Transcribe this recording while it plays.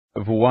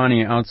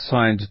Vuwani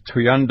outside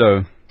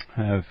Tuyando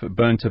have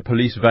burnt a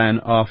police van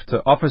after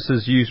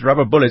officers used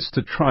rubber bullets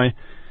to try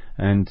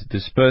and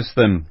disperse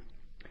them.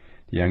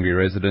 The angry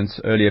residents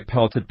earlier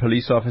pelted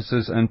police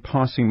officers and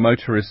passing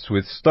motorists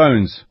with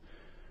stones.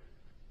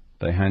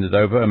 They handed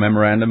over a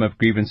memorandum of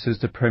grievances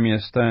to Premier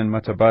Stan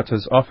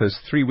Matabata's office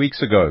 3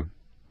 weeks ago.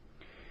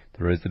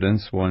 The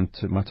residents want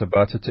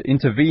Matabata to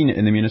intervene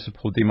in the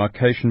Municipal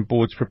Demarcation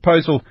Board's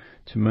proposal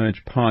to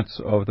merge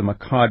parts of the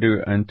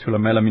Makhado and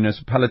Thulamela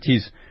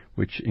municipalities,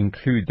 which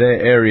include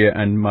their area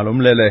and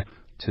Malumlele,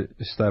 to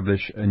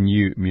establish a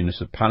new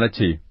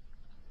municipality.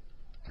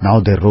 Now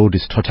the road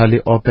is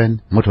totally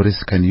open.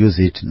 Motorists can use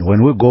it.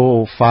 When we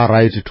go far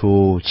right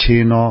to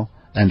Chino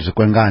and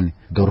Kwengani,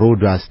 the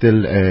road are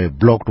still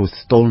blocked with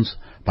stones.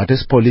 But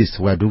as police,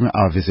 we are doing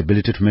our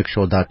visibility to make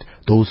sure that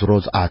those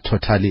roads are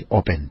totally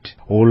opened.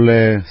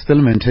 We'll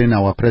still maintain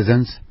our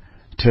presence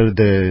till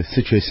the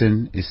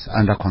situation is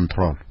under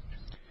control.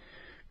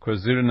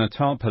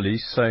 KwaZulu-Natal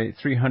police say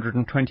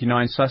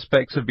 329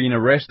 suspects have been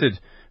arrested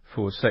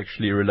for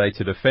sexually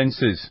related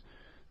offences.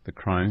 The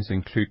crimes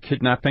include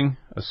kidnapping,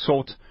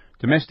 assault,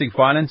 domestic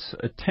violence,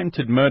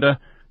 attempted murder,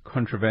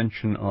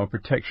 contravention of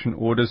protection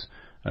orders,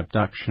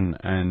 abduction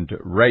and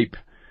rape.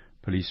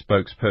 Police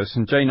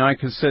spokesperson Jay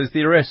Nyker says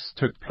the arrests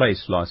took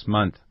place last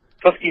month.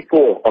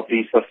 54 of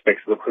these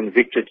suspects were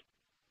convicted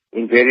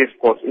in various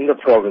courts in the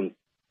province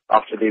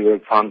after they were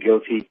found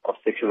guilty of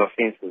sexual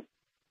offences.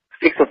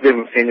 6 of them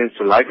were sentenced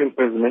to life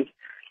imprisonment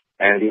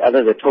and the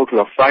others a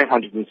total of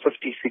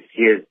 556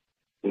 years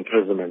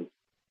imprisonment.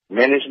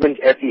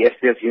 Management at the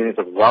SDS unit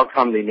have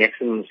welcomed the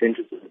maximum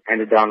sentences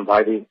handed down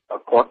by the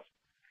courts,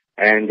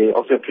 and they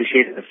also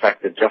appreciated the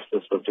fact that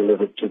justice was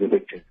delivered to the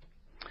victims.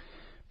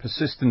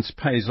 Persistence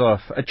pays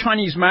off. A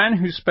Chinese man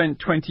who spent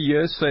 20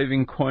 years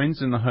saving coins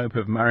in the hope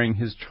of marrying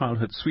his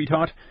childhood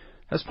sweetheart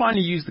has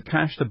finally used the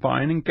cash to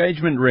buy an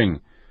engagement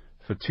ring.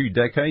 For 2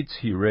 decades,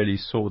 he rarely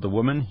saw the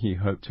woman he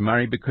hoped to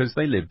marry because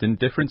they lived in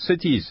different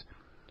cities.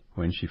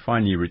 When she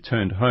finally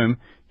returned home,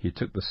 he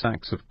took the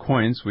sacks of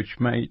coins, which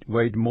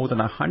weighed more than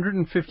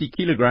 150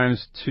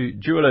 kilograms, to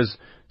jewelers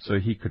so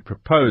he could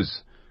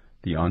propose.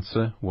 The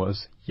answer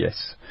was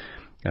yes.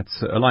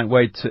 That's a light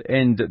way to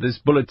end this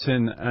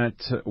bulletin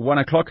at 1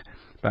 o'clock.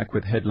 Back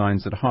with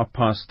headlines at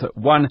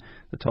 1:30.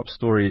 The top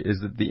story is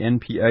that the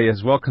NPA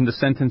has welcomed the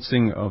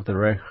sentencing of the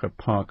Reiche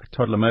Park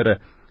toddler murder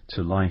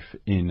to life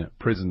in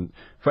prison.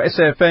 For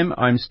SAFM,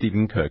 I'm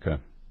Stephen Kirker.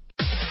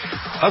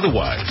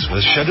 Otherwise,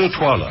 with Shadow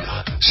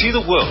Twala, see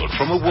the world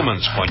from a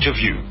woman's point of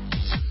view.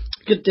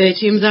 Good day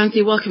to you,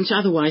 Mzansi. Welcome to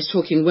Otherwise,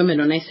 Talking Women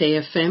on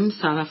SAFM,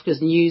 South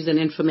Africa's news and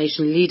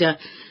information leader.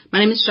 My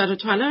name is Shadow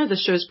Twala. The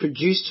show is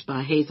produced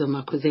by Hazel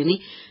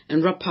Makwazeni,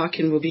 and Rob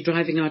Parkin will be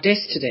driving our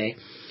desk today.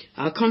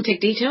 Our contact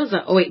details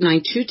are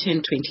 0892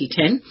 10 20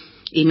 10,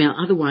 email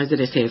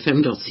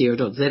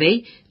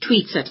otherwise@safm.co.za,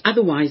 tweets at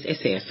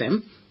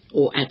otherwise_SAFM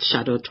or at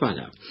Shadow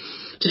Twala.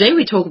 Today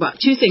we talk about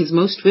 2 things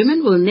most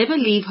women will never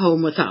leave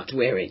home without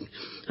wearing.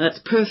 That's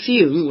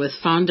perfume with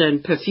founder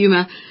and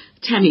perfumer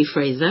TAMMY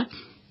FRAZER,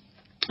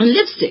 and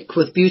lipstick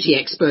with beauty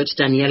expert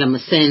Daniela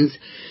Massenz.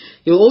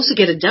 You'll also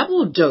get a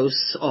double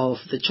dose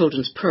of the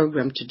children's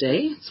program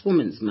today. It's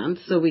Women's Month,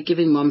 so we're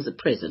giving moms a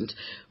present,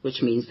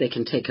 which means they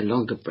can take a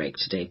longer break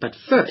today. But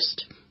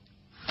first,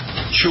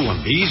 Chew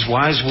on these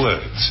wise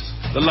words.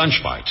 The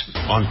Lunch Bite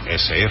on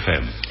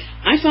SAFM.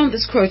 I found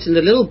this quote in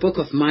the little book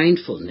of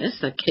mindfulness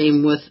that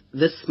came with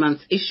this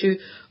month's issue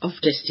of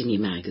Destiny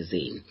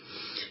magazine.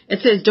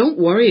 It says, don't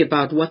worry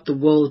about what the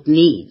world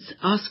needs.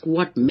 Ask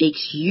what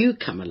makes you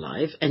come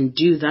alive and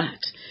do that.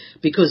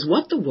 Because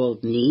what the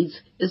world needs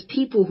is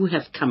people who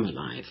have come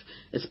alive.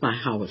 It's by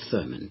Howard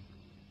Thurman.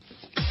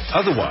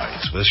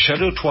 Otherwise, with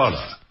Shadow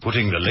Twala,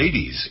 putting the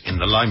ladies in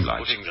the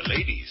limelight.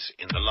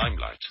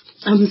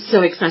 I'm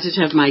so excited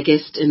to have my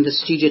guest in the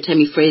studio,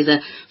 Tammy Frazer,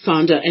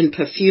 founder and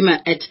perfumer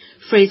at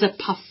Frazer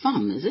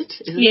Parfum, is it?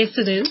 Yes,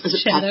 it is. Is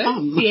it Shadow?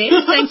 Parfum?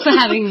 Yes, thanks for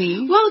having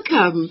me.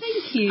 Welcome.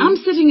 Thank you. I'm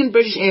sitting in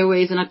British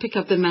Airways and I pick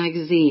up the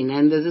magazine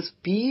and there's this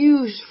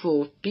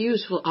beautiful,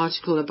 beautiful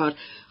article about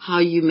how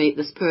you made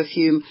this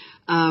perfume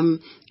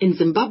in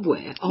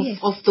Zimbabwe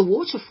of the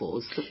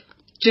waterfalls.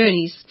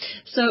 Journeys.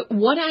 So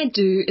what I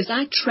do is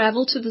I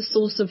travel to the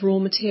source of raw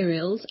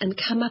materials and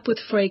come up with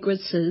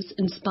fragrances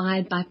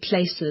inspired by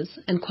places,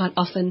 and quite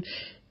often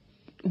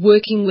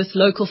working with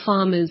local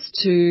farmers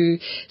to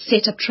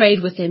set up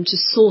trade with them to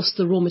source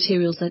the raw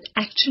materials that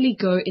actually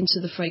go into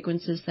the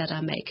fragrances that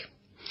I make.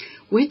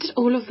 Where did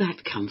all of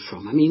that come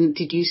from? I mean,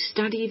 did you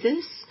study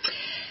this?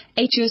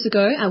 8 years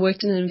ago, I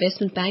worked in an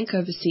investment bank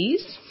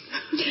overseas.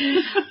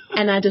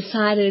 And I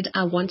decided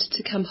I wanted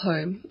to come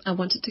home. I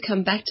wanted to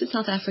come back to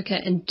South Africa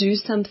and do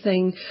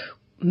something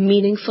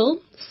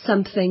meaningful,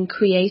 something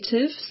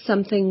creative,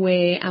 something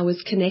where I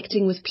was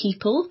connecting with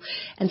people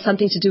and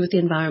something to do with the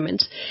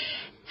environment.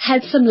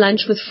 Had some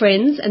lunch with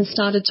friends and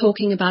started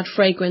talking about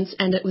fragrance,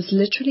 and it was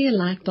literally a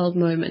light bulb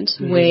moment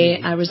where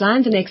I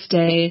resigned the next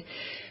day,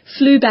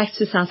 flew back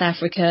to South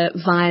Africa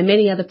via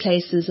many other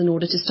places in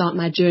order to start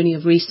my journey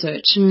of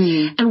research.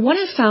 And what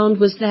I found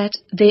was that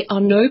there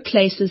are no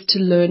places to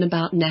learn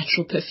about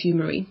natural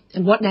perfumery.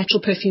 And what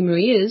natural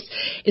perfumery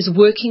is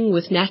working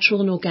with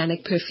natural and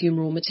organic perfume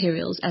raw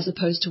materials as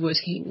opposed to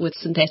working with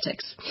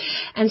synthetics.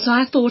 And so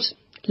I thought,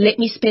 let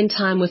me spend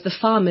time with the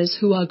farmers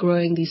who are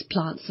growing these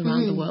plants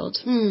around the world.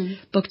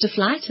 Booked a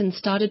flight and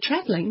started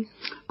traveling.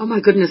 Oh my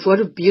goodness, what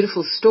a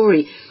beautiful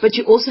story. But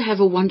you also have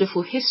a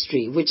wonderful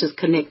history, which is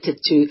connected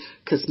to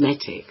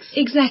cosmetics.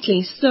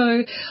 Exactly.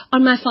 So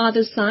on my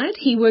father's side,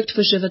 he worked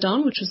for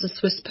Givaudan, which was a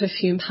Swiss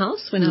perfume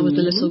house when I was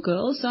a little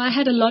girl. So I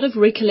had a lot of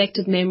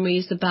recollected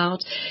memories about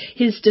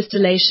his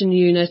distillation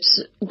unit,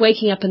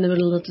 waking up in the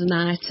middle of the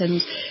night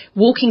and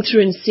walking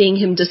through and seeing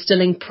him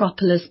distilling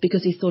propolis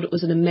because he thought it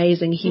was an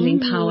amazing healing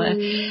power.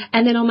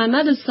 And then on my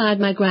mother's side,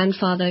 my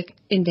grandfather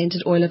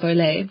invented oil of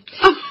Olay.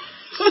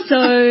 So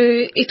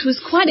it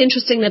was quite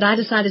interesting that I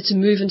decided to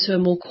move into a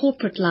more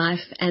corporate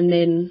life and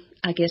then,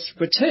 I guess,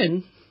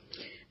 return.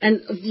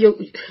 And your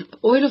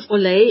oil of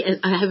Olay,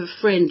 and I have a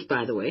friend,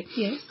 by the way,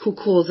 who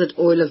calls it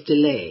oil of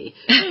delay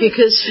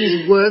because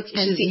she's worked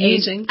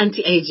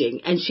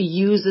anti-aging, and she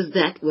uses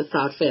that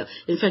without fail.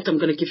 In fact, I'm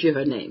going to give you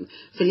her name,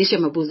 Felicia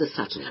Mabuza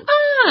Sutton.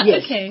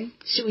 Yes. Okay.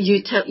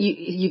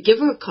 You give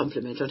her a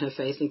compliment on her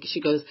face, and she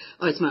goes,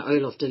 "Oh, it's my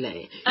oil of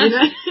delay," you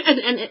know,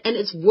 and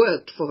it's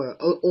worked for her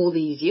all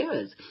these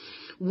years.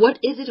 What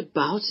is it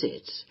about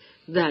it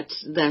that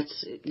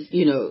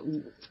you know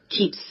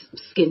keeps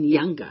skin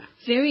younger?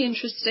 Very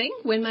interesting.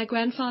 When my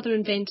grandfather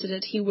invented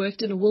it, he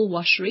worked in a wool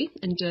washery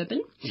in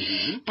Durban,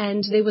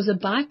 and there was a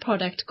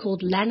byproduct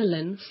called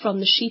lanolin from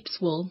the sheep's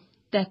wool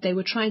that they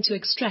were trying to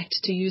extract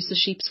to use the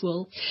sheep's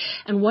wool.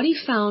 And what he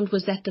found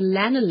was that the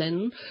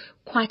lanolin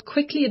quite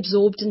quickly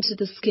absorbed into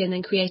the skin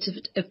and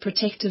created a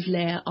protective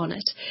layer on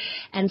it.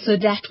 And so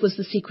that was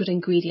the secret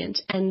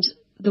ingredient. And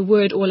the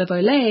word oil of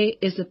Olay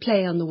is a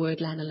play on the word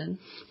lanolin.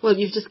 Well,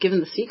 you've just given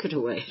the secret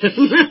away.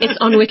 It's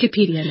on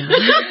Wikipedia now.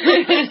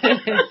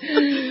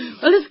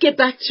 Well, let's get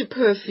back to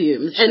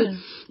perfumes. Sure. And,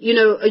 you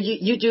know,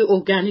 you do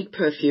organic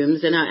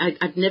perfumes, and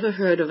I'd never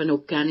heard of an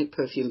organic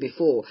perfume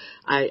before.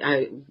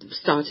 I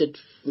started,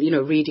 you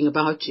know, reading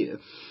about you.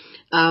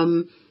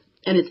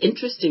 And it's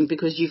interesting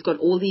because you've got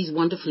all these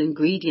wonderful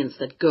ingredients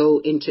that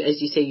go into,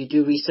 as you say, you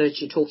do research,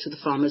 you talk to the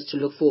farmers to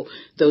look for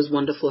those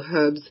wonderful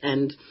herbs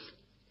and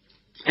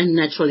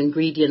natural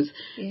ingredients.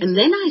 Yes. And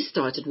then I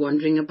started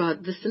wondering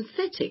about the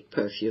synthetic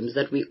perfumes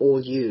that we all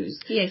use.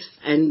 Yes.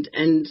 And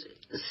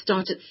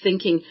started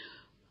thinking,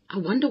 I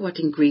wonder what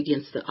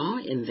ingredients there are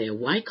in there.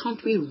 Why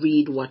can't we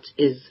read what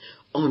is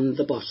on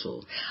the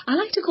bottle? I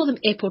like to call them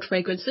airport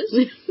fragrances.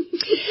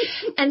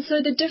 And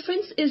so the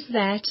difference is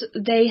that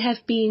they have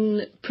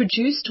been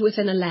produced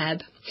within a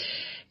lab.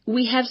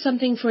 We have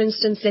something, for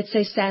instance, let's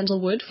say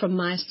sandalwood from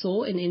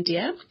Mysore in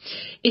India.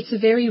 It's a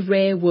very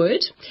rare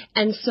wood.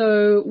 And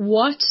so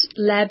what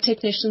lab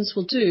technicians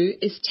will do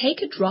is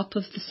take a drop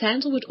of the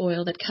sandalwood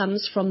oil that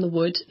comes from the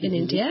wood in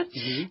India,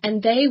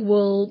 and they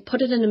will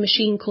put it in a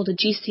machine called a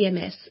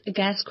GCMS, a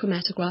gas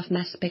chromatograph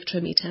mass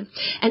spectrometer.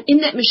 And in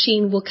that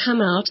machine will come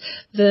out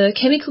the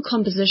chemical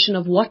composition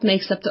of what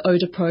makes up the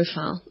odor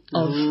profile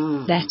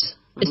of that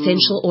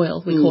essential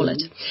oil, we call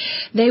it.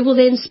 They will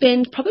then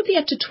spend probably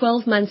up to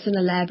 12 months in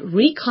a lab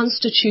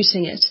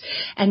reconstituting it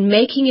and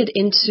making it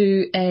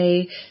into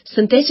a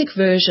synthetic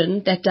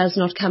version that does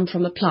not come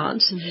from a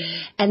plant.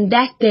 And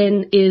that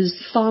then is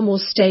far more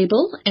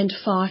stable and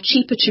far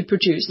cheaper to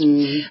produce.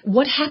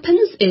 What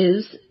happens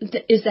is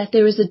that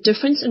there is a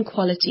difference in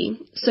quality.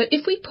 So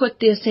if we put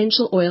the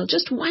essential oil,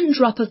 just one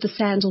drop of the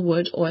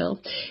sandalwood oil,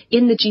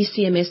 in the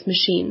GCMS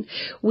machine,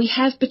 we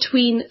have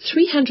between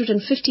 300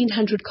 and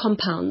 1,500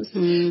 compounds.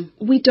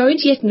 We don't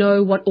yet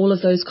know what all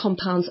of those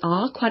compounds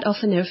are. Quite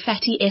often they're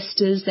fatty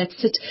esters that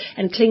sit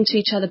and cling to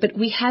each other, but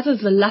we have a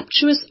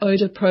voluptuous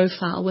odor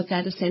profile with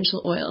that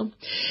essential oil.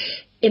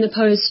 In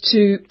opposed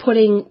to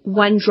putting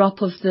one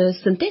drop of the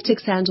synthetic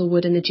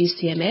sandalwood in the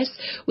GCMS,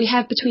 we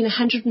have between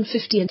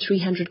 150 and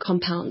 300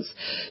 compounds.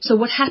 So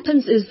what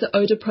happens is the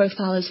odor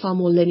profile is far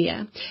more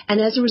linear. And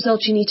as a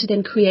result, you need to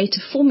then create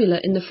a formula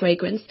in the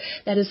fragrance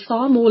that is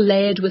far more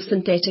layered with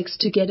synthetics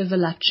to get a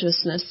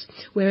voluptuousness.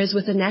 Whereas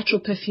with a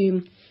natural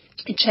perfume,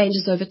 it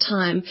changes over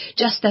time.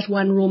 Just that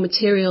one raw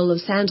material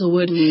of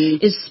sandalwood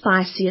is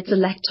spicy. It's a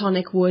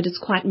lactonic wood. It's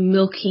quite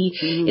milky.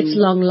 It's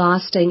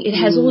long-lasting. It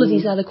has all of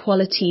these other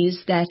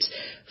qualities that,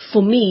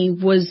 for me,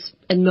 was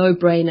a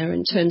no-brainer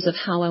in terms of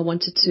how I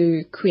wanted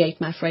to create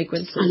my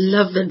fragrances. I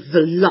love that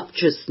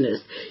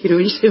voluptuousness. You know,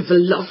 when you say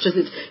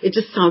voluptuous, it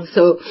just sounds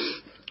so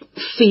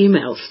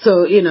female.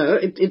 So, you know,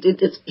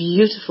 it's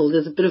beautiful.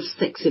 There's a bit of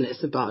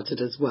sexiness about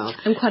it as well.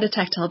 I'm quite a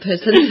tactile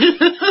person.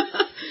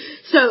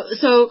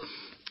 So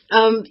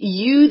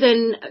you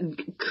then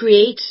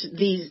create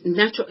these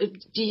natural...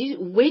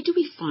 where do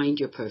we find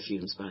your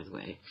perfumes, by the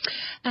way?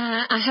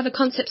 I have a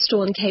concept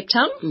store in Cape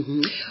Town.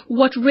 Mm-hmm.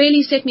 What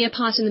really set me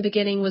apart in the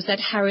beginning was that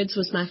Harrods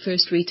was my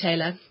first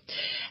retailer.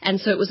 And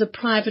so it was a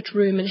private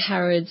room in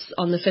Harrods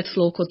on the 5th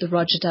floor called the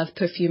Roger Dove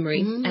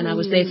Perfumery. And I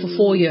was there for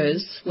 4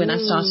 years when I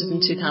started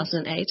in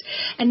 2008.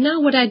 And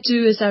now what I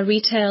do is I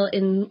retail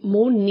in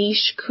more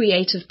niche,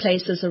 creative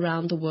places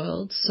around the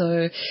world.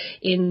 So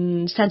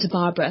in Santa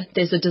Barbara,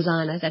 there's a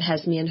designer that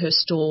has me in her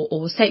store.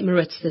 Or St.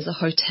 Moritz, there's a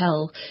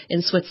hotel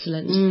in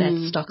Switzerland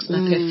that stocks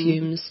my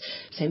perfumes.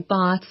 St.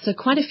 Barth. So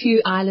quite a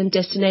few island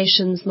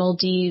destinations,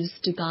 Maldives,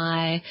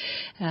 Dubai,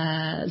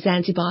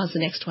 Zanzibar's the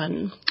next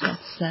one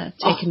that's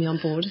taken me on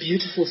board.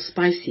 Beautiful,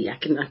 spicy. I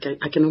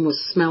can almost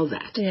smell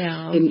that.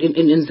 Yeah.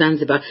 In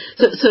Zanzibar.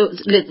 So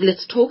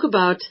let's talk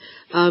about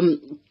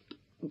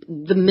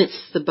the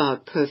myths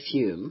about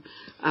perfume.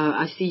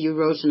 I see you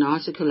wrote an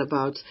article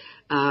about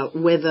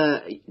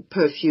whether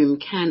perfume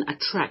can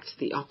attract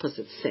the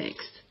opposite sex.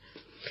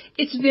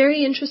 It's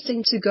very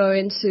interesting to go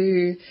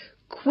into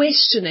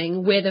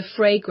questioning whether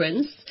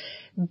fragrance,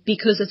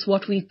 because it's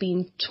what we've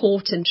been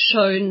taught and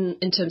shown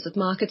in terms of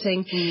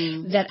marketing,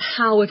 that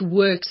how it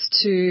works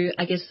to,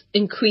 I guess,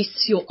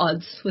 increase your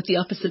odds with the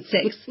opposite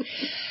sex.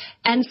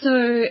 And so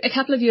a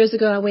couple of years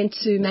ago, I went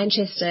to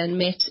Manchester and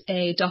met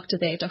a doctor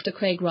there, Dr.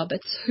 Craig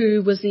Roberts,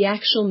 who was the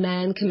actual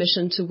man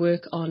commissioned to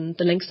work on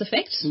the Lynx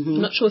effect. I'm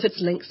not sure if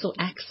it's Lynx or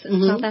Axe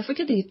in South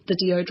Africa, the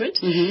deodorant.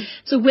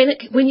 So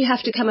when you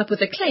have to come up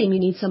with a claim, you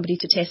need somebody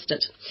to test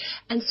it.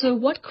 And so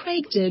what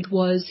Craig did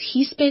was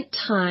he spent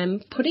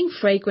time putting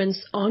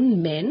fragrance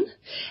on men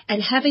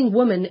and having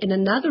women in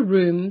another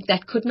room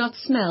that could not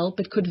smell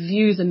but could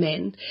view the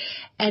men.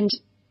 And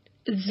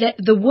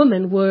the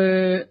women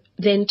were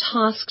then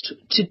tasked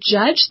to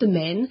judge the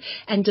men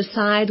and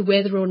decide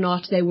whether or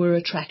not they were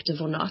attractive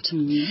or not.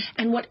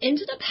 And what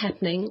ended up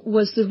happening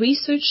was the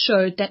research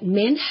showed that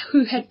men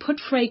who had put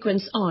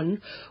fragrance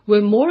on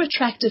were more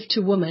attractive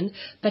to women,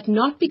 but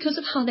not because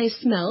of how they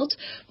smelled,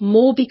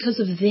 more because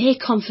of their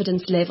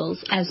confidence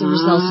levels as a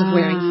result of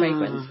wearing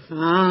fragrance.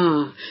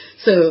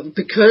 So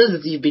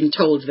because you've been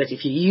told that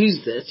if you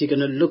use this, you're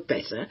going to look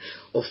better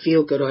or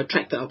feel good or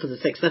attract the opposite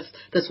sex,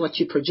 that's what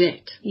you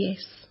project.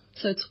 Yes.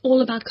 So it's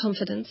all about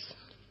confidence.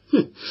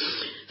 So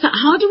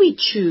how do we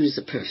choose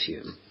a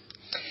perfume?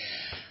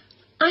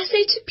 I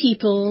say to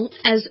people,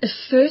 as a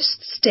first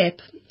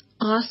step,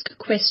 ask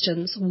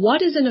questions.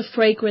 What is in a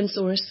fragrance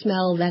or a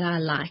smell that I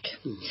like?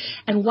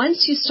 And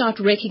once you start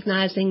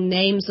recognizing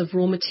names of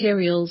raw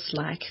materials,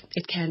 like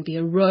it can be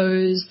a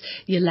rose,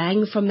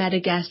 ylang from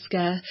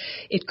Madagascar,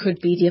 it could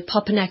be the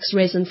Apopanax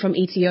resin from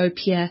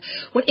Ethiopia,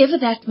 whatever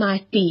that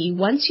might be,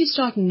 once you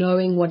start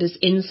knowing what is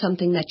in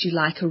something that you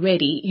like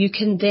already, you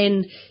can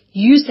then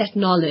use that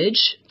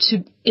knowledge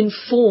to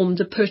inform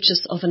the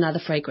purchase of another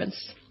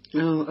fragrance.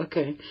 Oh,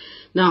 okay.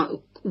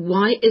 Now,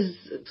 why is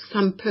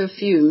some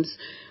perfumes...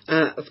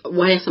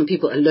 why are some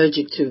people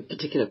allergic to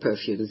particular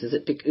perfumes?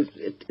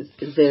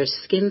 Is there a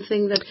skin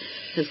thing that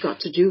has got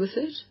to do with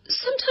it?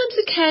 Sometimes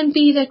it can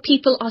be that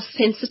people are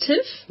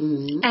sensitive,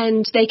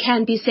 and they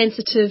can be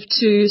sensitive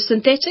to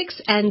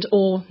synthetics and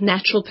or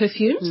natural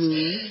perfumes.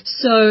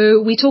 So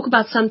we talk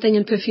about something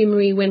in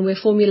perfumery when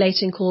we're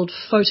formulating called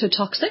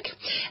phototoxic,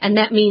 and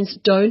that means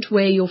don't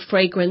wear your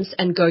fragrance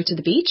and go to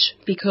the beach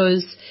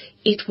because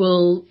it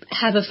will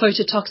have a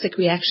phototoxic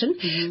reaction.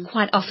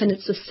 Quite often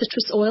it's the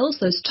citrus oils,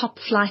 those top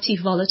flighty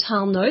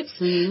volatile notes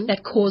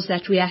that cause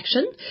that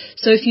reaction.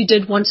 So if you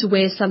did want to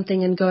wear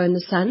something and go in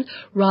the sun,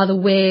 rather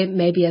wear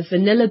maybe a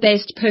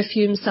vanilla-based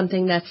perfume,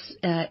 something that's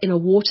in a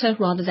water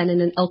rather than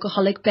in an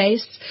alcoholic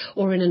base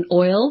or in an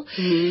oil.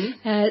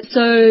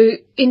 So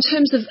in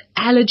terms of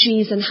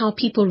allergies and how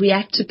people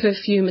react to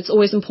perfume, it's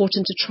always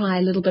important to try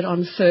a little bit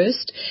on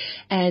first.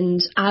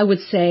 And I would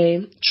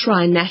say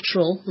try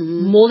natural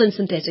more than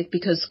synthetic,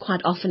 because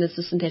quite often it's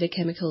the synthetic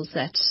chemicals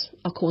that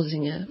are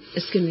causing a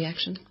skin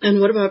reaction. And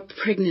what about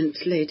pregnant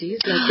ladies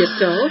like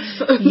yourself?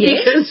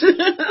 Yes.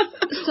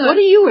 So what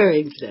are you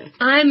wearing today?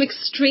 I'm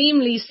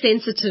extremely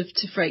sensitive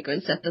to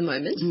fragrance at the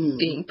moment,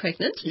 being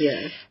pregnant.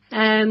 Yes.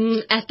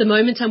 At the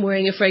moment, I'm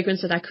wearing a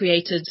fragrance that I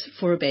created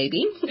for a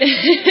baby.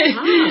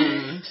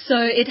 So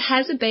it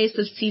has a base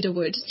of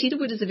cedarwood.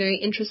 Cedarwood is a very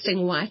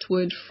interesting white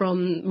wood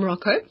from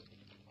Morocco.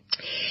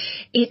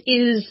 It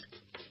is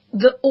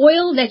the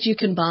oil that you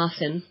can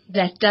bath in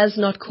that does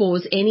not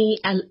cause any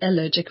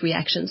allergic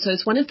reaction. So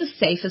it's one of the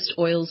safest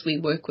oils we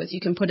work with.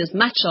 You can put as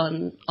much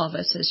on of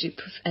it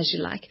as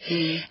you like.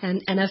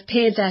 And I've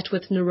paired that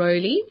with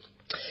neroli,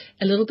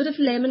 a little bit of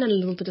lemon and a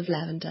little bit of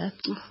lavender.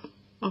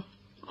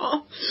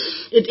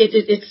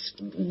 It's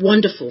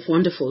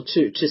wonderful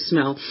to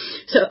smell.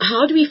 So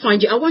how do we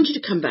find you? I want you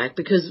to come back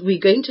because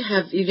we're going to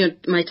have,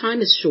 my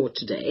time is short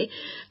today,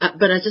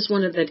 but I just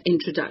wanted that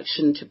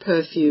introduction to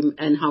perfume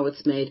and how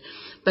it's made.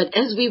 But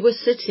as we were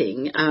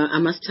sitting, I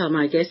must tell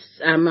my guests,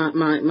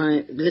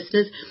 my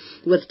listeners,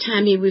 with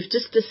Tammy, we've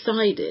just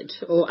decided,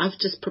 or I've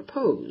just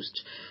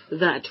proposed,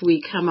 that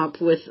we come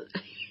up with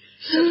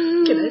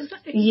Can I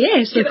say?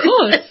 Yes, of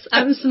course.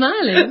 I'm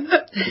smiling.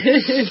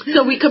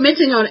 So we're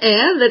committing on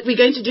air that we're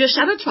going to do a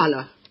shadow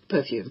twala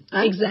perfume.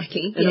 Huh?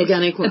 Exactly. An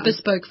organic one. A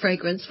bespoke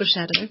fragrance for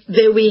shadow.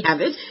 There we have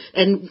it.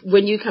 And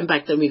when you come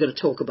back, then we're going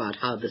to talk about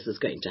how this is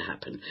going to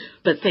happen.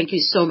 But thank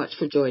you so much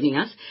for joining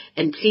us.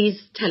 And please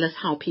tell us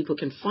how people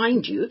can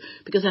find you,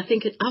 because I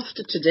think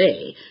after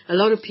today, a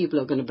lot of people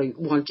are going to be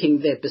wanting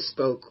their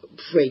bespoke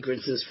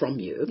fragrances from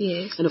you.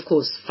 Yes. And, of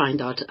course,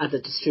 find out other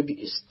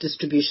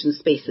distribution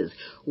spaces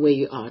where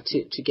you are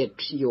to get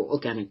your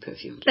organic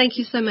perfume. Thank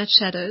you so much,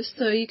 Shadow.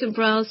 So you can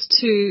browse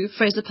to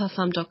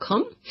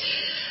frazerparfum.com,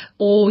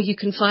 or you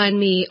can find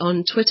me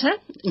on Twitter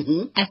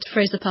at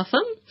Frazer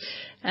Parfum,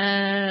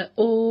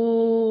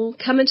 or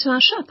come into our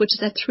shop, which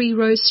is at 3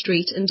 Rose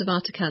Street in De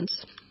Waterkant.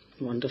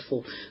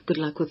 Wonderful. Good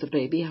luck with the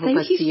baby. I hope Thank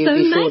I see you you so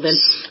before much. then.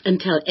 And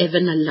tell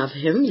Evan I love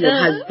him, your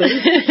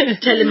husband.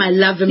 Tell him I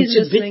love him He's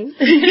to listening.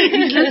 bits.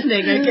 He's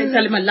listening. Okay,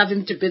 tell him I love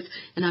him to bits.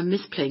 And I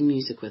miss playing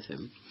music with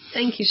him.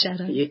 Thank you,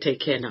 Shadow. You take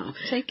care now.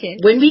 Take care.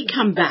 When we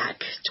come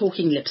back,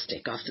 talking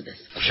lipstick after this.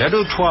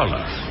 Shadow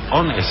Twala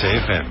on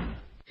SAFM.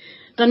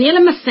 Daniela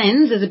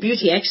Massenz is a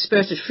beauty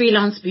expert, a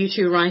freelance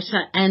beauty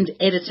writer and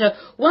editor.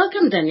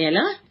 Welcome,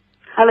 Daniela.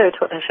 Hello,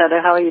 Shadow.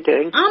 How are you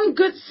doing? I'm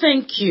good,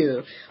 thank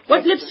you.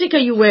 What lipstick are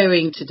you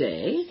wearing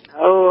today?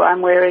 Oh,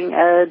 I'm wearing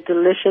a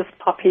delicious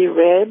poppy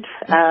red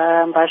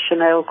by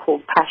Chanel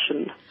called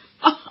Passion.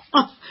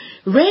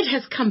 Red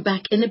has come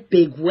back in a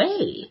big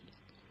way.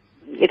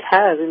 It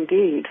has,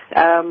 indeed.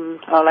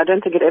 Well, I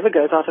don't think it ever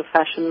goes out of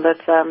fashion, but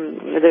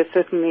there's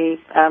certainly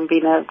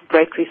been a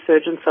great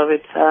resurgence of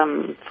it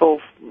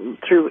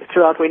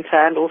throughout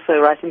winter and also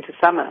right into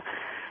summer.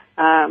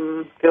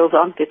 Girls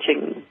aren't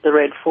ditching the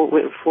red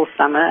for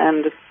summer,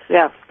 and it's,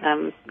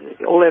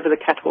 all over the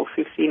catwalks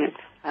we've seen it,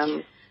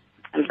 and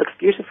it looks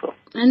beautiful.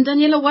 And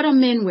Daniela, what are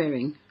men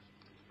wearing?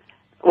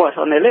 What,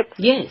 on their lips?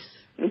 Yes.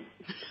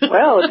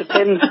 Well, it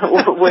depends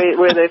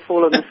where they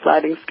fall on the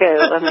sliding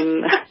scale. I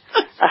mean,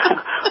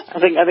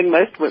 I think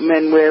most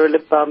men wear a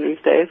lip balm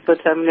these days, but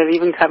they've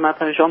even come up,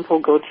 and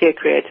Jean-Paul Gaultier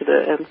created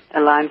a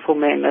line for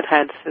men that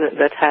had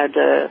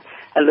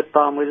a lip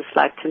balm with a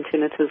slight tint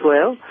in it as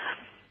well.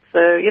 So,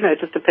 it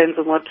just depends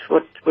on what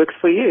works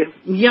for you.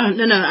 Yeah,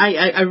 no,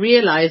 I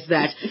realize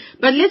that.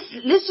 But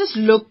let's just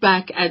look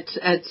back at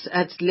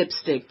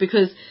lipstick,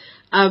 because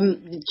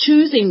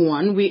choosing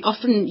one, we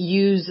often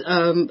use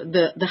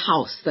the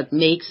house that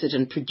makes it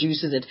and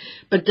produces it.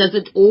 But does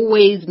it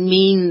always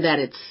mean that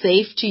it's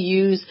safe to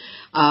use?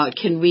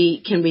 Can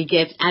we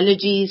get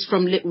allergies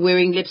from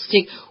wearing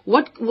lipstick?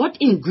 What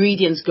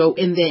ingredients go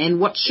in there, and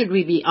what should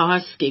we be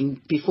asking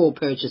before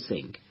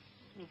purchasing?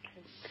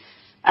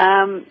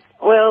 Okay.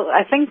 Well,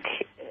 I think,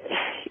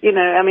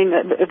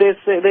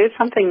 there's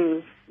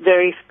something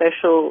very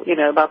special,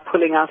 about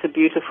pulling out a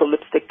beautiful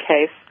lipstick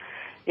case,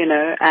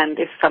 and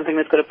it's something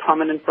that's got a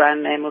prominent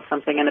brand name or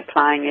something, and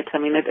applying it. I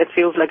mean, it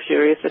feels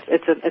luxurious.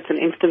 It's an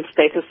instant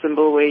status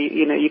symbol where,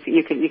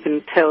 you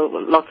can tell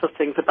lots of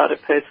things about a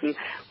person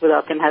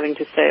without them having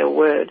to say a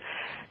word.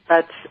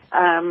 But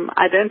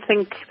I don't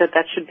think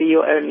that should be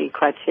your only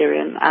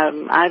criterion.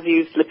 I've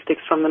used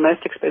lipsticks from the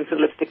most expensive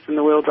lipsticks in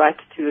the world right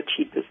to the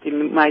cheapest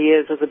in my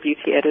years as a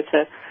beauty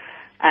editor.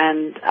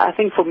 And I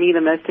think for me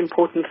the most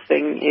important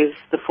thing is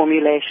the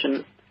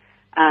formulation.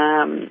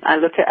 I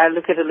look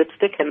at a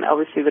lipstick, and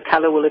obviously the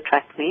color will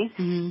attract me,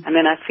 and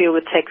then I feel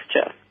the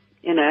texture.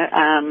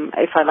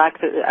 If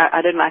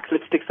I don't like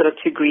lipsticks that are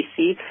too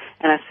greasy,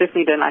 and I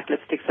certainly don't like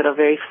lipsticks that are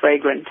very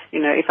fragrant.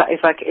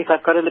 If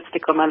I've got a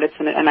lipstick on my lips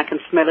and I can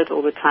smell it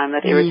all the time,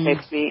 that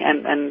irritates me,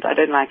 and I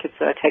don't like it,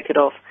 so I take it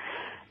off.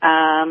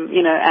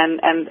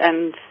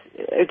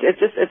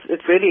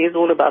 It really is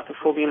all about the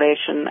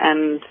formulation,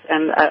 and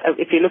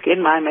if you look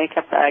in my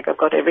makeup bag, I've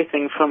got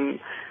everything from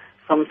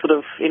sort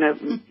of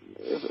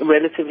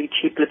relatively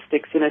cheap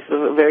lipsticks,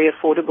 sort of very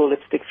affordable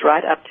lipsticks,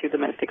 right up to the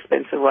most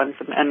expensive ones.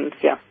 And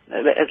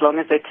as long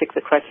as they tick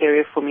the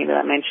criteria for me that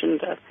I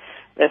mentioned,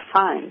 they're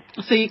fine.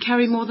 So you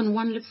carry more than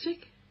one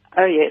lipstick?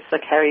 Oh yes, I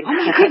carry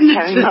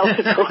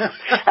multiple,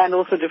 and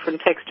also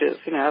different textures.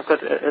 I've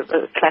got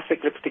a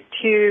classic lipstick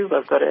tube.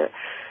 I've got a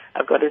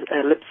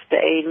lip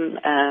stain,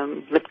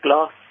 lip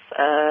gloss.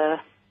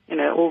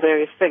 All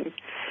various things.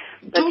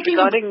 But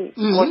regarding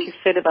what you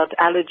said about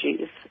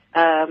allergies,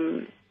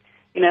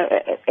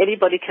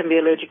 anybody can be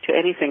allergic to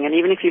anything, and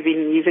even if you've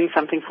been using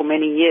something for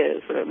many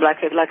years, like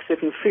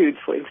certain foods,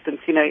 for instance,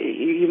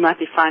 you might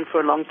be fine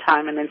for a long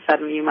time, and then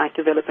suddenly you might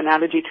develop an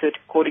allergy to it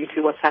according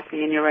to what's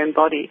happening in your own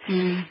body.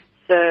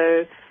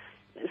 So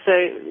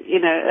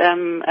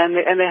and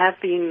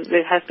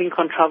there has been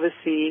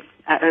controversy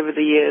over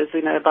the years,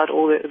 about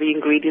all the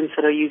ingredients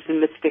that are used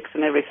in lipsticks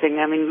and everything.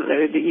 I mean,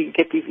 you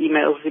get these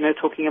emails,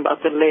 talking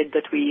about the lead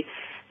that we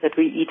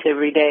eat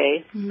every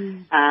day,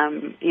 in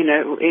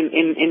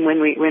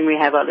when we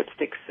have our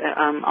lipsticks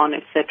on,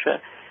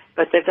 etc.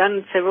 But they've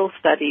done several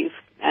studies,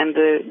 and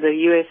the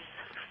U.S.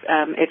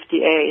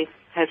 FDA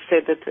has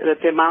said that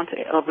the amount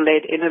of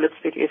lead in a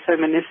lipstick is so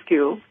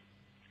minuscule,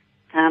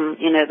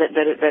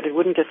 that it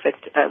wouldn't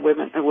affect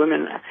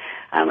women.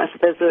 I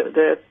suppose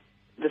the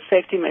the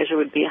safety measure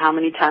would be how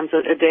many times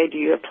a day do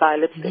you apply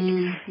lipstick.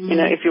 You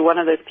know, if you're one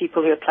of those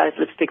people who applies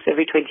lipsticks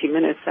every 20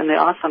 minutes, and there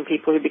are some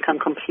people who become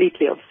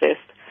completely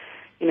obsessed,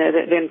 you know,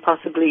 then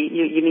possibly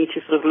you need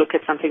to sort of look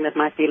at something that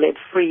might be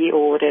lead-free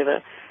or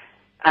whatever.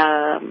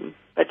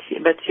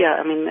 But yeah,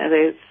 I mean,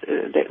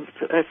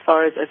 as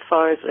far as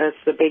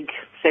the big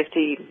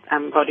safety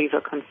bodies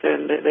are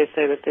concerned, they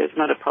say that there's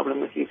not a problem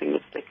with using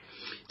lipstick.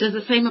 Does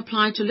the same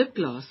apply to lip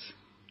gloss?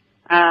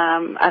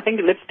 I think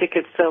the lipstick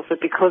itself,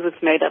 because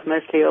it's made up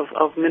mostly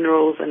of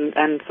minerals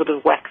and sort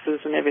of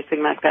waxes and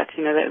everything like that,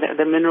 you know,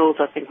 the minerals,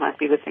 I think, might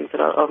be the things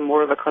that are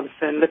more of a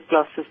concern. Lip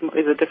gloss is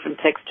a different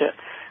texture.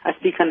 I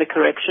speak under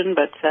correction,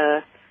 but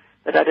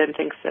I don't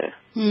think so.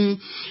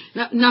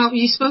 Now,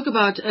 you spoke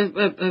about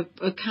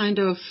a kind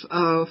of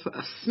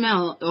a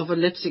smell of a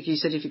lipstick. You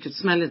said if you could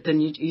smell it,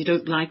 then you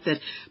don't like that.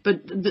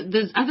 But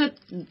there's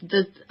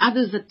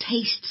others that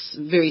tastes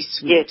very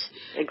sweet. Yes,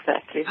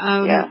 exactly.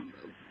 Yeah.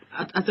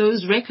 Are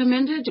those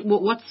recommended?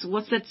 What's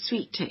that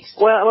sweet taste?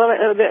 Well,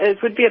 it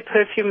would be a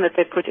perfume that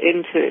they put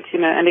into it, you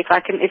know. And if I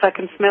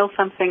can smell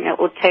something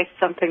or taste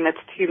something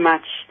that's too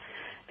much,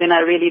 then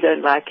I really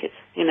don't like it,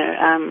 you know.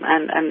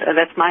 And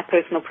that's my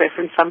personal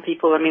preference. Some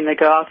people, I mean, they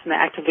go out and they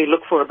actively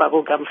look for a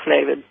bubblegum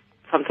flavored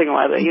something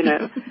or other, you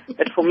know.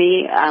 But for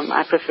me,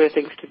 I prefer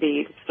things to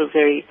be sort of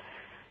very,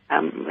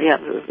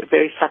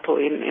 very subtle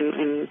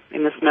in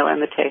the smell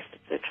and the taste,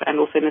 etc., and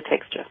also in the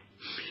texture.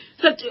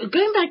 So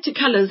going back to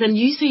colours, and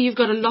you say you've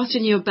got a lot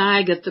in your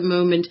bag at the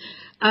moment.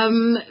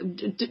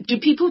 Do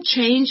people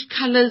change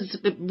colours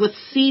with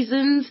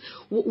seasons?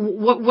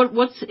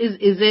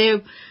 Is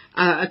there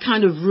a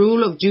kind of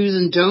rule of do's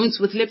and don'ts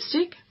with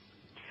lipstick?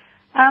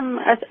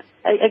 I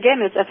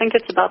think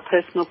it's about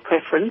personal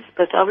preference.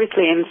 But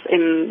obviously,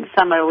 in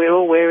summer, we're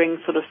all wearing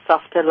sort of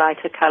softer,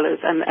 lighter colours,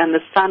 and the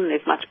sun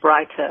is much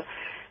brighter.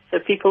 So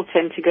people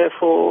tend to go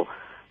for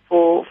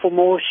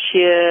more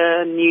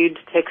sheer nude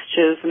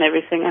textures and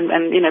everything,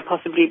 and you know,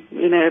 possibly,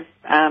 you know,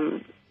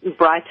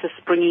 brighter,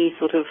 springy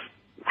sort of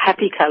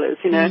happy colors,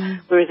 you know.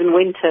 Whereas in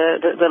winter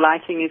the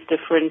lighting is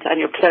different and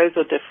your clothes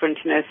are different,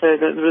 you know. So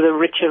the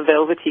richer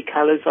velvety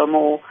colors are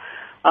more,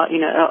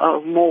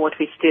 are more what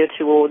we steer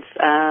towards.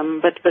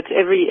 But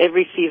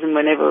every season,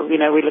 whenever, you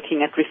know, we're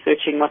looking at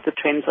researching what the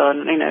trends are,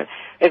 and, you know,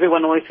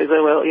 everyone always says,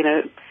 oh well, you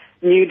know,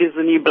 nude is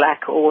the new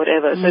black or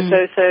whatever.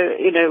 So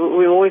you know,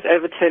 we're always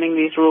overturning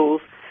these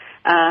rules.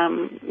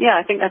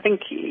 I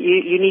think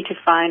you need to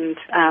find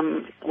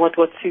what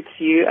suits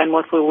you and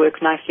what will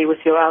work nicely with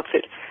your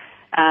outfit.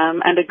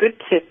 And a good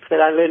tip that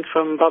I learned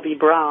from Bobby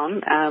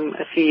Brown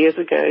a few years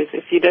ago is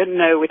if you don't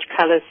know which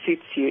color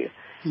suits you,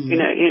 you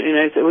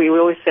know, we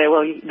always say,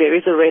 well, there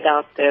is a red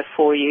out there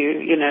for you.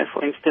 You know,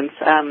 for instance,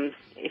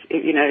 if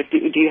you know,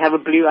 do you have a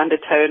blue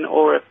undertone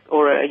or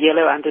a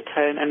yellow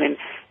undertone? And then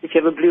if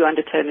you have a blue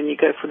undertone, then you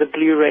go for the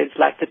blue reds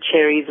like the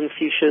cherries and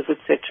fuchsias,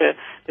 etc.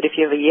 But if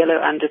you have a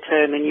yellow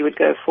undertone, then you would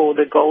go for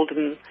the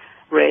golden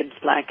reds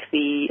like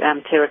the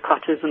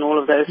terracottas and all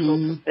of those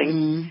sorts of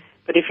things.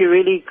 But if you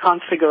really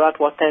can't figure out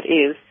what that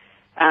is,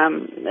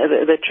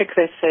 the trick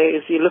they say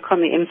is you look on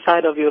the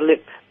inside of your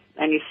lip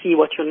and you see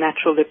what your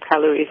natural lip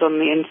color is on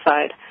the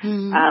inside.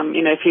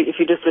 You know, if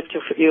you just lift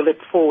your lip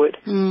forward,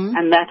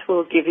 and that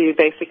will give you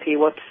basically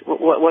what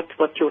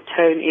your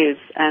tone is,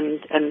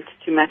 and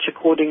to match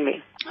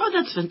accordingly. Oh,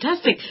 that's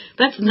fantastic.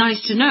 That's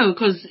nice to know,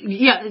 because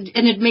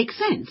and it makes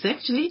sense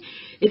actually.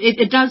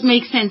 It does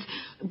make sense.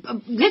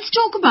 Let's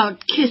talk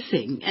about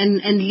kissing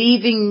and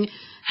leaving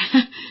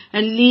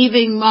and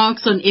leaving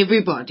marks on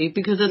everybody,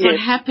 because that's what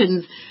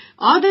happens.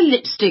 Are there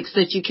lipsticks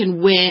that you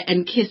can wear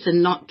and kiss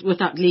and not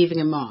without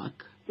leaving a mark?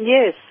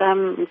 Yes,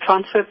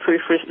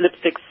 transfer-proof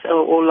lipsticks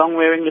or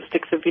long-wearing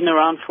lipsticks have been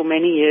around for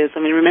many years.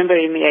 I mean, remember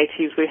in the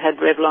 80s we had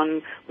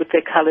Revlon with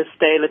their Color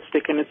Stay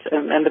lipstick, and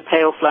the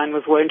payoff line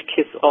was "Won't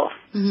Kiss Off."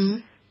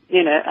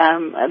 You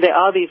know, there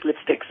are these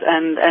lipsticks,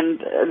 and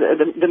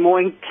the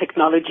more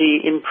technology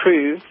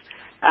improves,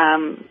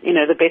 you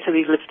know, the better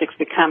these lipsticks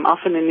become.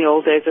 Often in the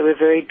old days they were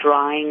very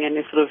drying, and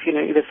they sort of, you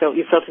know, you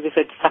felt as if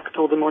it sucked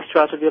all the moisture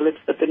out of your lips.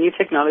 But the new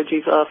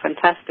technologies are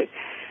fantastic.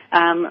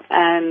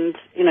 And,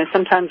 you know,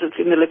 sometimes it's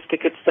in the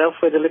lipstick itself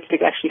where the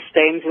lipstick actually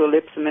stains your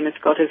lips, and then it's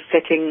got a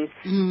setting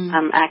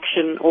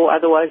action, or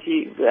otherwise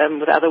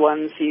with other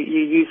ones you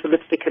use the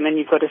lipstick and then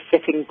you've got a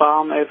setting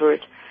balm over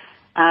it.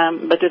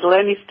 But it'll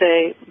only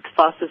stay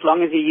fast as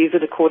long as you use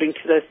it according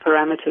to those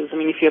parameters. I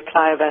mean, if you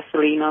apply a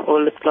Vaseline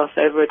or lip gloss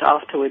over it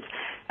afterwards,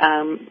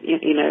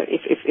 you know,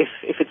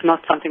 if it's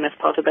not something that's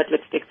part of that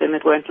lipstick, then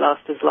it won't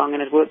last as long,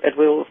 and it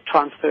will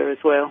transfer as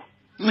well.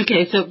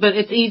 Okay, but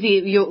it's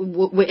easy.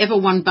 Wherever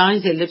one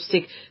buys a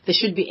lipstick, they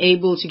should be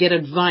able to get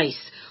advice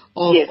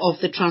of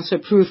the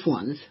transfer-proof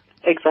ones.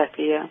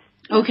 Exactly, yeah.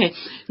 Okay.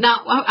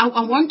 Now,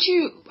 I want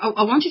you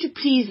to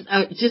please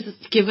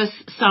just give us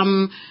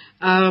some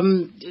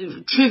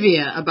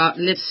trivia about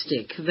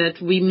lipstick that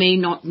we may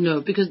not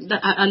know, because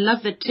I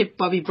love that tip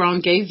Bobby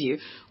Brown gave you.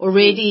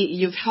 Already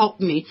you've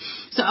helped me.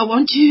 So I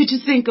want you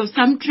to think of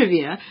some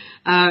trivia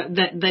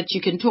that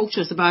you can talk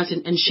to us about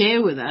and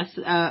share with us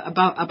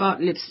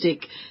about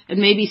lipstick, and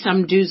maybe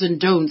some do's and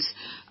don'ts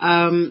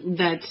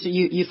that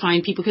you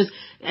find people, because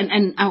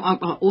and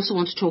I also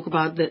want to talk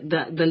about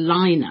the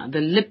liner, the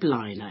lip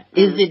liner.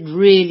 Is it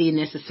really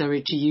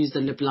necessary to use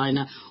the lip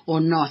liner or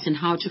not, and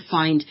how to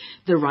find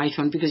the right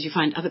one? Because you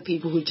find other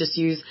people who just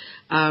use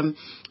the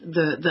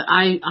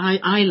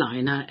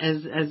eyeliner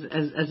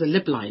as a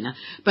lip liner.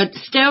 But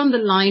stay on the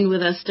line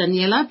with us,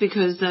 Daniela,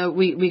 because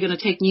we're going to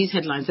take news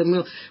headlines,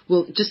 and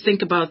we'll just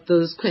think about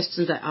those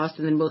questions I asked,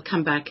 and then we'll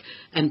come back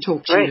and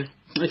talk to you.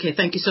 Okay,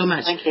 thank you so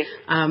much. Thank you.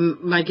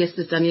 My guest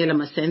is Daniela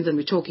Massenz, and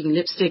we're talking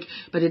lipstick,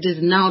 but it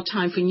is now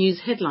time for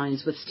news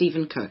headlines with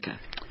Stephen Kirker.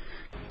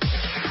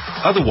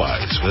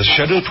 Otherwise, with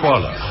Shadow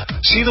Twala,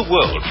 see the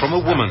world from a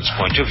woman's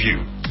point of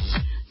view.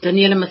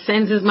 Daniela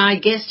Massenz is my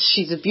guest.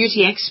 She's a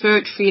beauty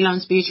expert,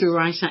 freelance beauty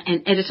writer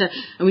and editor,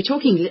 and we're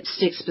talking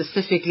lipstick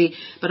specifically,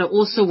 but I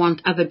also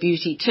want other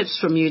beauty tips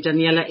from you,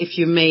 Daniela, if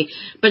you may.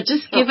 But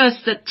just give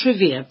us the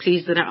trivia,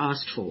 please, that I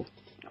asked for.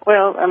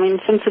 Well, I mean,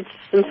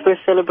 since we're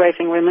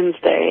celebrating Women's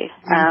Day,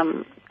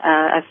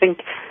 I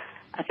think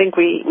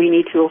we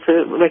need to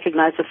also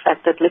recognize the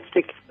fact that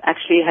lipstick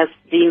actually has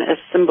been a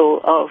symbol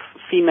of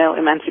female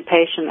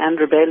emancipation and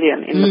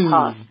rebellion in the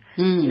past.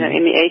 You know,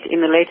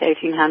 in the late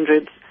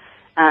 1800s,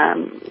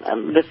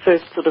 the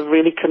first sort of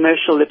really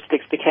commercial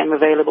lipsticks became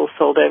available,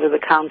 sold over the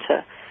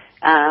counter,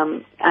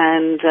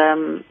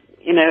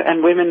 you know,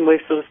 and women were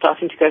sort of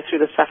starting to go through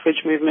the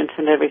suffrage movement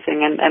and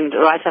everything, and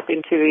right up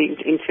into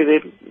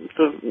the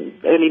sort of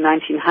early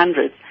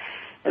 1900s,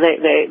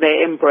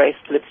 they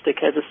embraced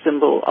lipstick as a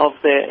symbol of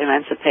their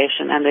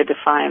emancipation and their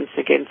defiance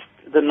against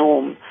the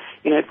norm.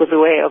 You know, it was a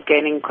way of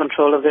gaining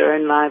control of their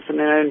own lives and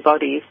their own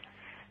bodies,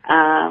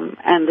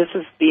 and this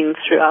has been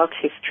throughout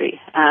history.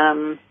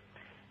 And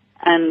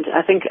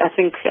I think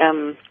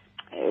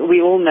we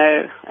all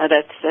know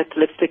that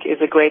lipstick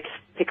is a great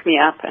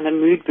pick-me-up and a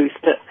mood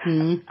booster.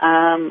 In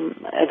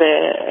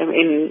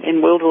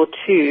World War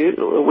II,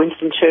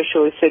 Winston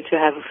Churchill is said to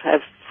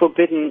have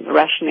forbidden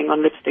rationing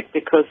on lipstick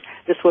because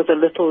this was a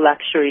little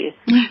luxury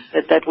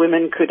that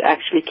women could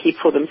actually keep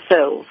for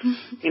themselves,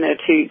 you know,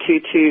 to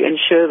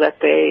ensure that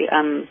they,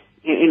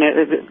 you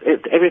know,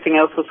 everything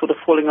else was sort of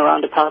falling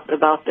around about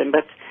them,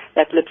 but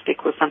that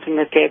lipstick was something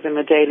that gave them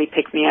a daily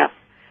pick-me-up.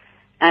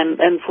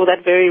 And for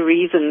that very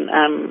reason,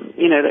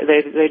 you know,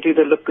 they do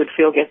the Look Good,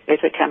 Feel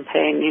Better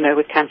campaign, you know,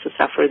 with cancer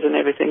sufferers and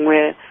everything,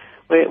 where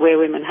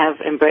women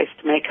have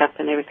embraced makeup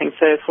and everything.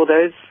 So for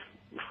those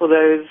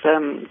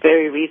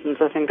very reasons,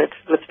 I think that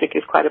lipstick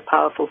is quite a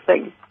powerful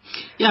thing.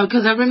 Yeah,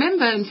 because I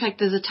remember, in fact,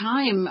 there's a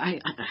time,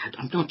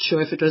 I'm not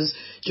sure if it was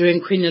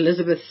during Queen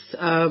Elizabeth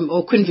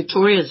or Queen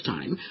Victoria's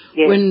time,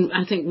 when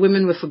I think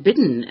women were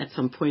forbidden at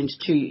some point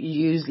to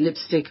use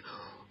lipstick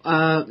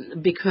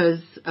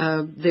because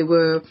they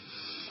were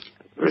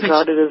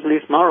regarded as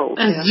loose morals.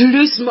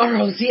 Loose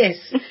morals, yes.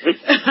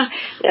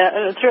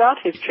 Yeah, throughout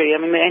history. I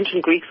mean, the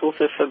ancient Greeks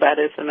also forbade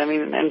it, and I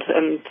mean, and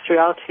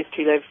throughout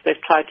history,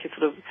 they've tried to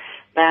sort of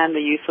ban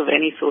the use of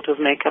any sort of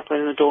makeup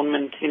and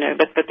adornment, you know.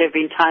 But there have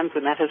been times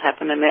when that has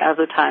happened, and there are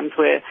other times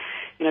where,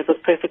 you know, it was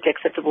perfectly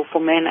acceptable for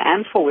men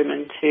and for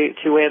women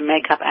to wear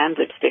makeup and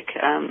lipstick.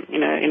 You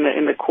know,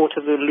 in the court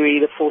of the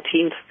Louis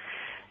XIV.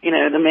 You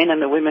know, the men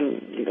and the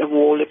women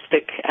wore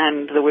lipstick,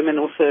 and the women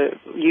also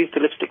used the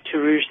lipstick to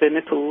rouge their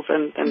nipples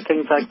and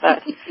things like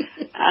that.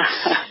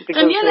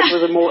 Because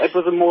it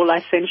was a more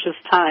licentious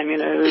time. You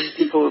know,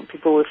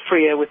 people were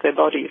freer with their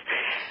bodies.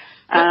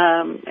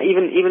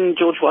 Even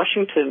George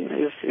Washington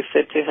is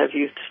said to have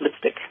used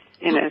lipstick.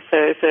 You know,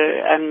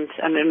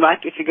 and then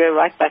if you go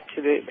right back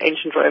to the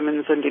ancient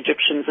Romans and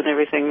Egyptians and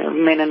everything,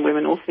 men and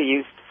women also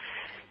used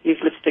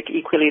lipstick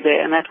equally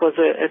there, and it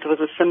was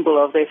a symbol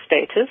of their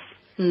status.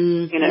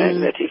 You know,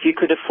 that if you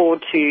could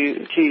afford to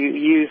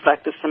use,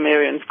 like the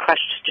Sumerians,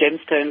 crushed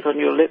gemstones on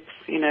your lips,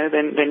 you know,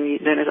 then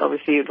it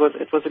obviously it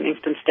was an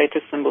instant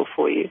status symbol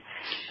for you.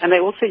 And they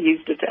also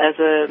used it as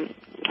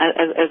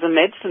a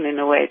medicine in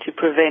a way to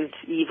prevent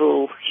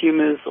evil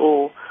humors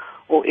or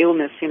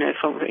illness,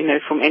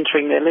 from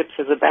entering their lips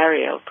as a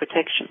barrier of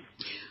protection.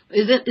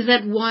 Is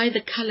that why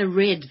the color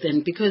red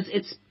then? Because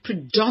it's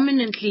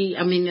predominantly,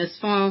 I mean, as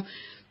far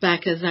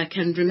back as I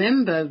can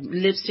remember,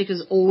 lipstick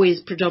has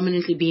always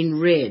predominantly been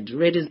red.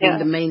 Red has been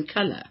the main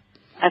color.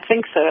 I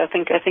think so. I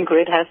think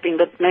red has been,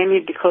 but mainly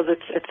because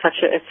it's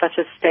such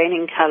a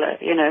staining color,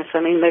 you know. So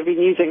I mean, they've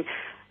been using,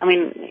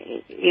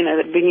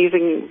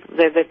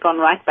 they've gone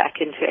right back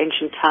into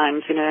ancient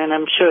times, you know. And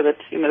I'm sure that,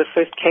 you know, the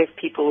first cave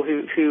people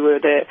who were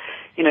there,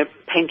 you know,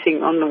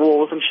 painting on the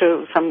walls, I'm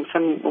sure some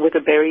with a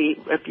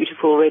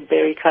beautiful red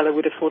berry color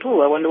would have thought,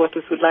 oh, I wonder what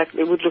this would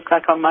look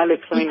like on my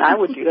lips. I mean, I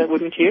would do that,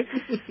 wouldn't you?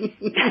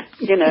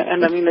 You know,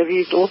 and I mean, they've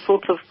used all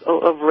sorts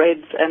of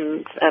reds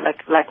and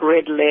like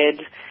red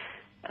lead,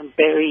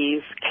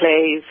 berries,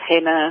 clays,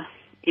 henna,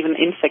 even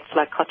insects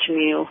like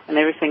cochineal and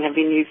everything have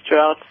been used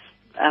throughout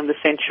the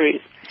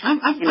centuries. I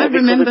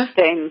remember.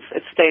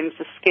 It stains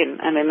the skin,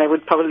 and then they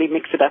would probably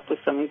mix it up with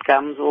some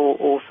gums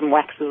or some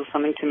waxes or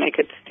something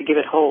to give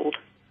it hold.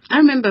 I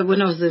remember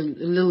when I was a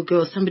little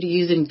girl, somebody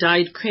using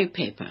dyed crepe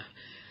paper.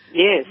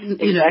 Yes,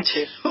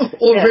 exactly.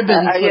 Or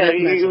ribbons.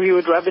 You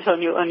would rub it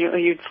on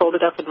you'd fold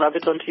it up and rub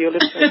it onto your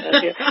lips.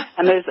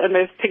 And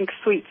those pink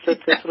sweets that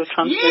sort of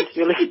transfer to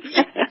your lips.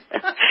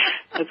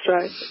 That's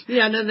right.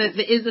 Yeah, no, there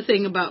is a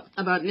thing about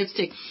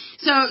lipstick.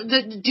 So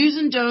the do's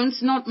and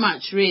don'ts, not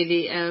much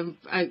really.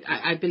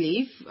 I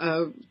believe.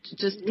 I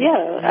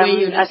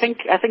think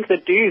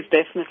the do's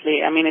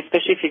definitely. I mean,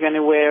 especially if you're going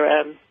to wear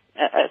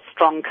a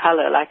strong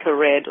color like a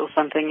red or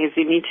something, is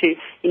you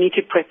need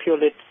to prep your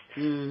lips.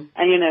 And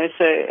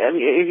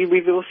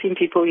we've all seen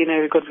people,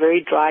 who've got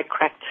very dry,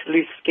 cracked,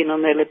 loose skin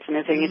on their lips and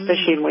everything,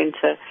 especially in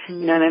winter.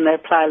 And then they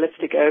apply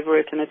lipstick over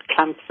it and it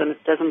clumps and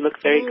it doesn't look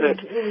very good.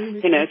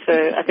 So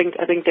I think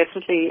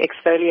definitely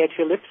exfoliate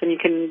your lips, and you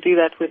can do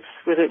that with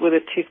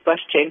a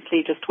toothbrush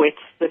gently. Just wet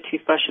the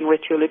toothbrush and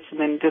wet your lips, and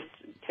then just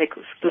take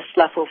the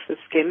slough off the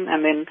skin,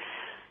 and then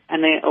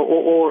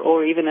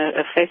or even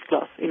a face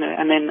gloss, and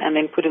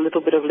then put a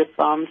little bit of lip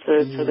balm so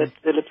that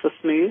the lips are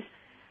smooth.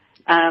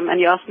 And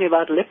you asked me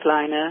about lip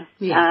liner.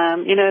 Yeah.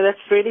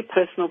 That's really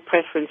personal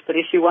preference. But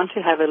if you want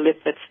to have a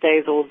lip that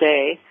stays all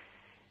day,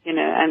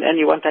 and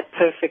you want that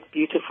perfect,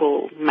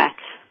 beautiful, matte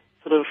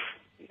sort of,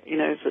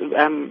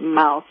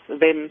 mouth,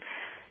 then,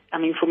 I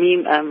mean, for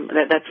me,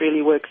 that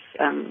really works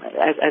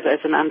as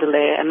an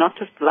underlayer, and not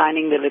just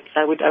lining the lips.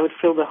 I would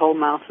fill the whole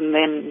mouth and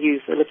then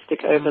use a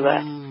lipstick over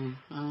that.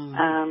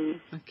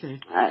 Okay.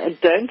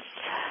 Don't.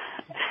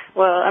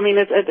 Well, I mean,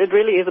 it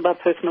really is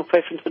about personal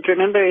preference. But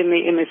remember, in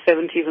the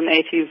 70s and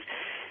 80s,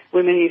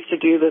 women used to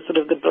do the sort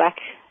of the black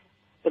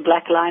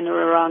liner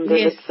around the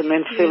lips and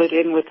then fill it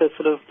in with a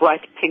sort of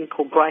bright pink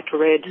or bright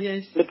red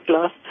lip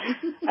gloss.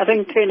 I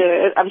think,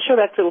 I'm sure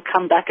that will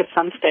come back at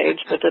some stage,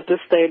 but at this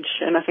stage,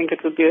 and I think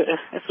it would be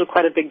sort of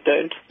quite a big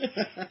don't.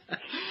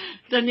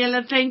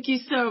 Daniela, thank you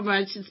so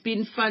much. It's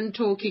been fun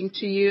talking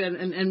to you,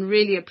 and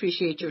really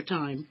appreciate your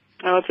time.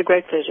 Oh, it's a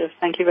great pleasure.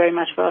 Thank you very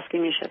much for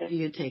asking me, Shadow.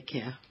 You take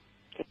care.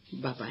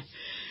 Bye-bye.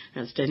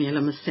 That's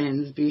Daniela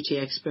Massenz, beauty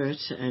expert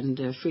and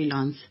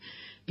freelance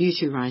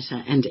beauty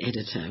writer and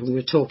editor.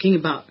 We're talking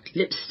about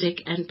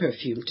lipstick and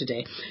perfume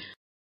today.